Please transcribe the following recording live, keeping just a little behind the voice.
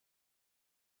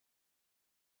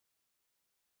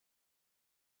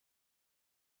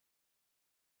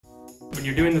When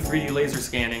you're doing the 3D laser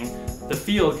scanning, the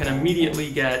field can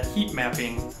immediately get heat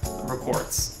mapping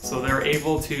reports. So they're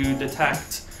able to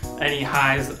detect any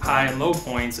high and low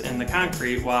points in the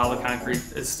concrete while the concrete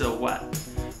is still wet.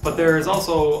 But there's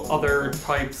also other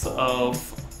types of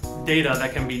data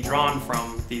that can be drawn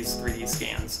from these 3D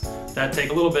scans that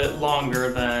take a little bit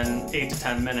longer than 8 to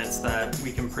 10 minutes that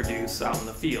we can produce out in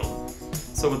the field.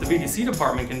 So what the VDC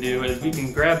department can do is we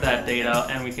can grab that data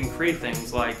and we can create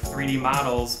things like 3D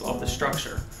models of the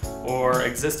structure or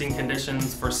existing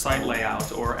conditions for site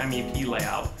layout or MEP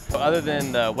layout. Other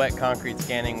than the wet concrete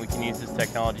scanning, we can use this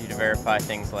technology to verify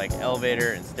things like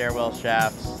elevator and stairwell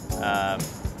shafts,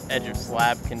 edge of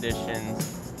slab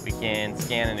conditions. We can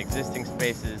scan in existing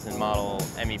spaces and model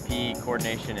MEP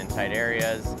coordination in tight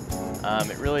areas.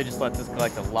 It really just lets us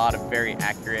collect a lot of very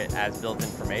accurate as-built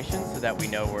information so that we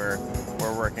know we're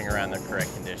working around the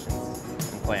correct conditions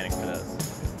and planning for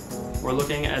those. We're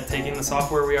looking at taking the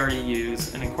software we already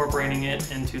use and incorporating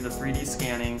it into the 3D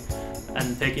scanning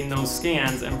and taking those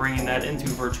scans and bringing that into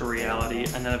virtual reality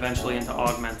and then eventually into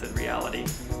augmented reality,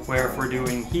 where if we're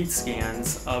doing heat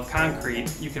scans of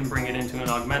concrete, you can bring it into an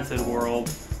augmented world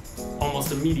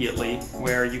almost immediately,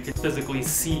 where you can physically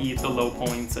see the low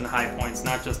points and high points,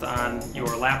 not just on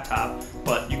your laptop,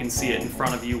 but you can see it in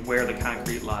front of you where the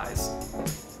concrete lies.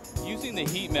 Using the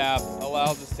heat map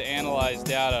allows us to analyze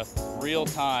data real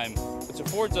time, which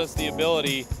affords us the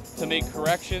ability to make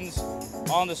corrections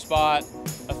on the spot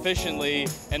efficiently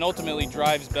and ultimately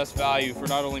drives best value for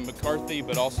not only McCarthy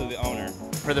but also the owner.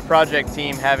 For the project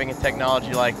team, having a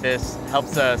technology like this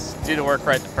helps us do the work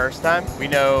right the first time. We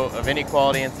know of any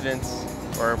quality incidents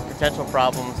or potential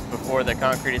problems before the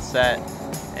concrete is set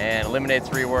and eliminates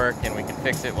rework, and we can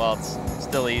fix it while it's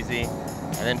still easy.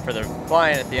 And then for the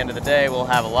client at the end of the day, we'll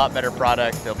have a lot better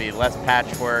product. There'll be less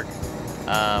patchwork,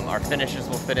 our finishes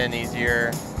will fit in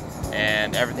easier,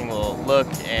 and everything will look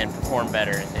and perform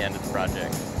better at the end of the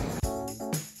project.